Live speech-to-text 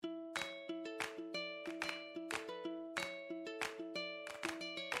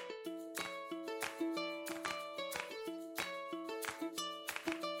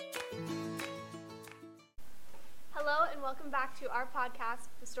welcome back to our podcast,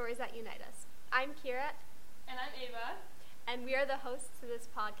 The Stories That Unite Us. I'm Kira. And I'm Ava. And we are the hosts to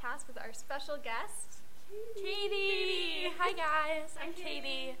this podcast with our special guest, Katy. Hi guys, I'm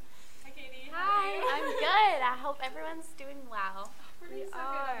Katy. Hi Katy. Hi, I'm good. I hope everyone's doing well. We're doing so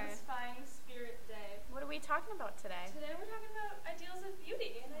good on this fine spirit day. What are we talking about today? Today we're talking about ideals of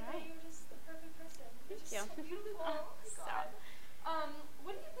beauty, and I thought you were just the perfect person. You're just so beautiful. Oh my God.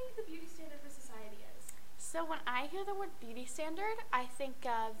 What do you think the beauty standard for society is? So when I hear the word beauty standard, I think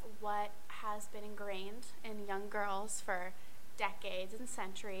of what has been ingrained in young girls for decades and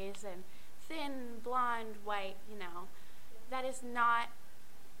centuries, and thin, blonde, white, That is not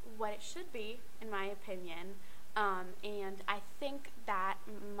what it should be, in my opinion. And I think that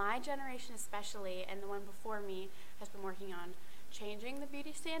my generation especially, and the one before me, has been working on changing the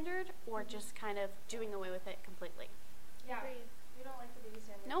beauty standard or just kind of doing away with it completely. Yeah, you don't like the beauty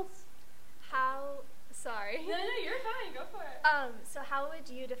standard? Nope. Sorry. No, you're fine. Go for it. So how would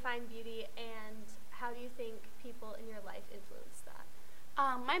you define beauty, and how do you think people in your life influence that?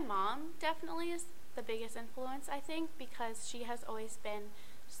 My mom definitely is the biggest influence, I think, because she has always been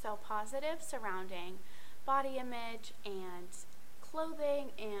so positive surrounding body image and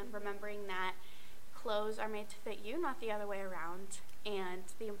clothing, and remembering that clothes are made to fit you, not the other way around, and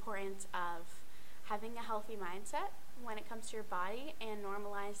the importance of having a healthy mindset when it comes to your body, and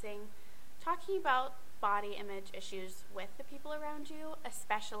normalizing talking about body image issues with the people around you,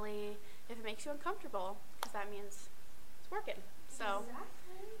 especially if it makes you uncomfortable, because that means it's working. So,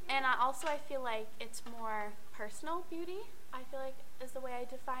 exactly. And I feel like it's more personal beauty, I feel like is the way I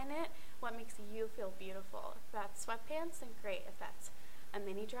define it. What makes you feel beautiful. If that's sweatpants, then great. If that's a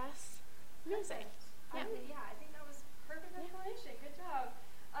mini dress, amazing. Yeah. I think that was perfect explanation. Good job.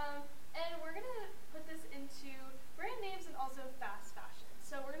 And we're going to put this into brand names and also fast fashion.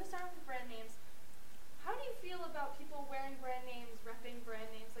 So we're going to start with the brand names. How do you feel about people wearing brand names, repping brand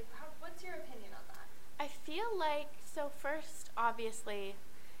names? What's your opinion on that? I feel like, so first, obviously,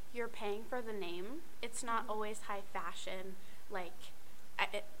 you're paying for the name. It's not always high fashion.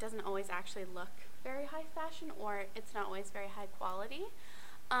 It doesn't always actually look very high fashion, or it's not always very high quality.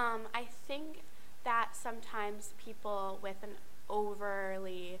 I think that sometimes people with an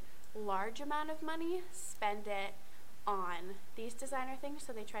overly large amount of money spend it on these designer things,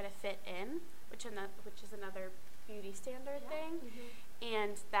 so they try to fit in, which is another beauty standard thing,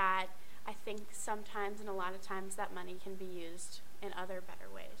 and that I think sometimes and a lot of times that money can be used in other better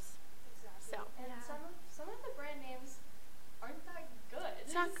ways. Exactly. So. And some of the brand names aren't that good.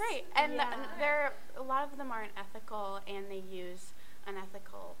 It's not great, and a lot of them aren't ethical, and they use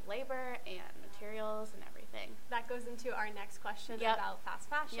unethical labor and materials and everything. That goes into our next question about fast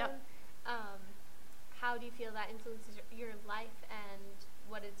fashion. Yep. How do you feel that influences your life, and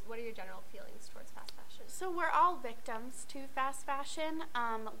what are your general feelings towards fast fashion? So we're all victims to fast fashion.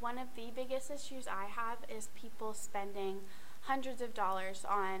 One of the biggest issues I have is people spending hundreds of dollars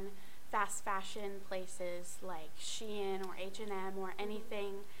on fast fashion places like Shein or H&M or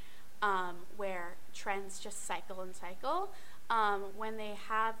anything where trends just cycle and cycle.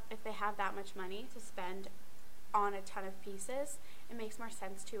 If they have that much money to spend on a ton of pieces, it makes more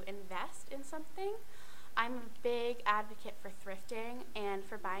sense to invest in something. I'm a big advocate for thrifting and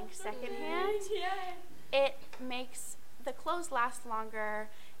for buying secondhand. It makes the clothes last longer.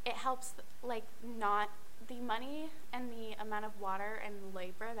 It helps, not the money and the amount of water and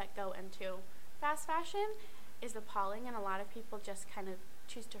labor that go into fast fashion is appalling, and a lot of people just kind of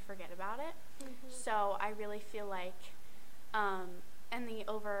choose to forget about it. So I really feel like, and the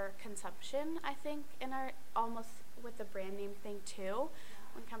overconsumption, I think, in our almost with the brand name thing too,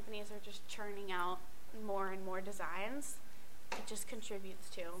 when companies are just churning out more and more designs, it just contributes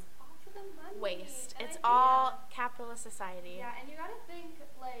to all for the money. Waste. And it's all capitalist society. Yeah, and you gotta think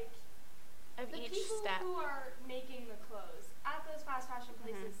of the each people step. who are making the clothes at those fast fashion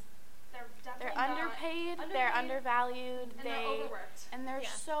places. They're underpaid, they're undervalued, and they're overworked. And they're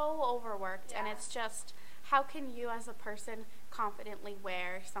so overworked, and it's just, how can you as a person confidently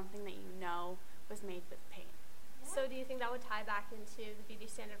wear something that you know was made with paint? So do you think that would tie back into the beauty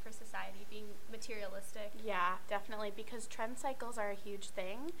standard for society being materialistic? Yeah, definitely, because trend cycles are a huge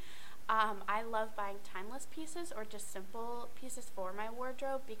thing. I love buying timeless pieces or just simple pieces for my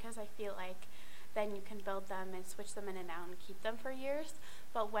wardrobe, because I feel like then you can build them and switch them in and out and keep them for years.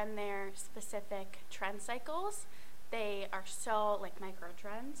 But when they're specific trend cycles, they are so, micro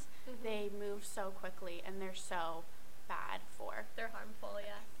trends, they move so quickly, and they're so bad for. They're harmful,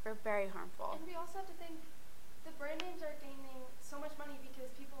 They're very harmful. And we also have to think, the brand names are gaining so much money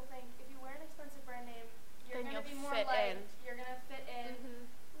because people think if you wear an expensive brand name, you're going to be more liked, you're going to fit in.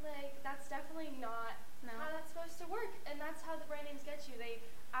 That's definitely not how that's supposed to work. And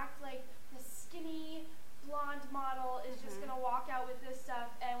blonde model is just gonna walk out with this stuff,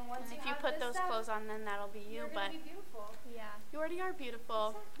 and once And you if you have put this those stuff, clothes on, then that'll be you. you're But gonna be beautiful. Yeah. you already are beautiful.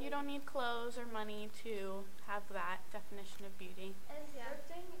 Exactly. You don't need clothes or money to have that definition of beauty. And Yeah.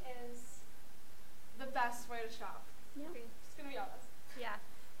 thrifting is the best way to shop. Yeah. Just gonna be honest. Yeah.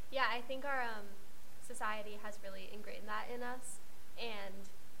 Yeah, I think our society has really ingrained that in us, and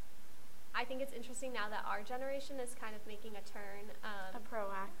I think it's interesting now that our generation is kind of making a turn. A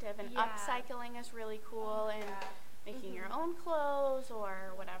proactive and Yeah. upcycling is really cool, and Yeah. making your own clothes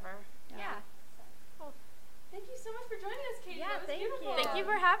or whatever. Yeah. Cool. Thank you so much for joining us, Katie. Yeah, That was thank beautiful. you. Thank you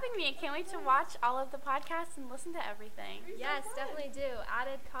for having me. I can't wait to watch all of the podcasts and listen to everything. You're so Yes, fun. definitely do.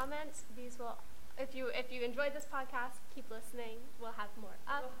 Added comments. These will, if you enjoyed this podcast, keep listening. We'll have more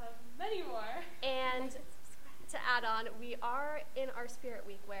up. We'll have many more. And to add on, we are in our Spirit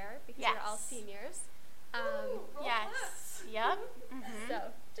Week wear because we're all Yes. seniors. Woo, roll Yes. clips. Yep. Mhm.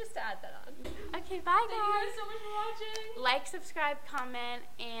 So just to add that on. Okay, bye Thank you guys. guys so much for watching. Like, subscribe, comment,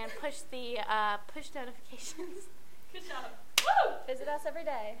 and push the push notifications. Good job. Woo! Visit us every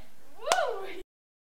day. Woo!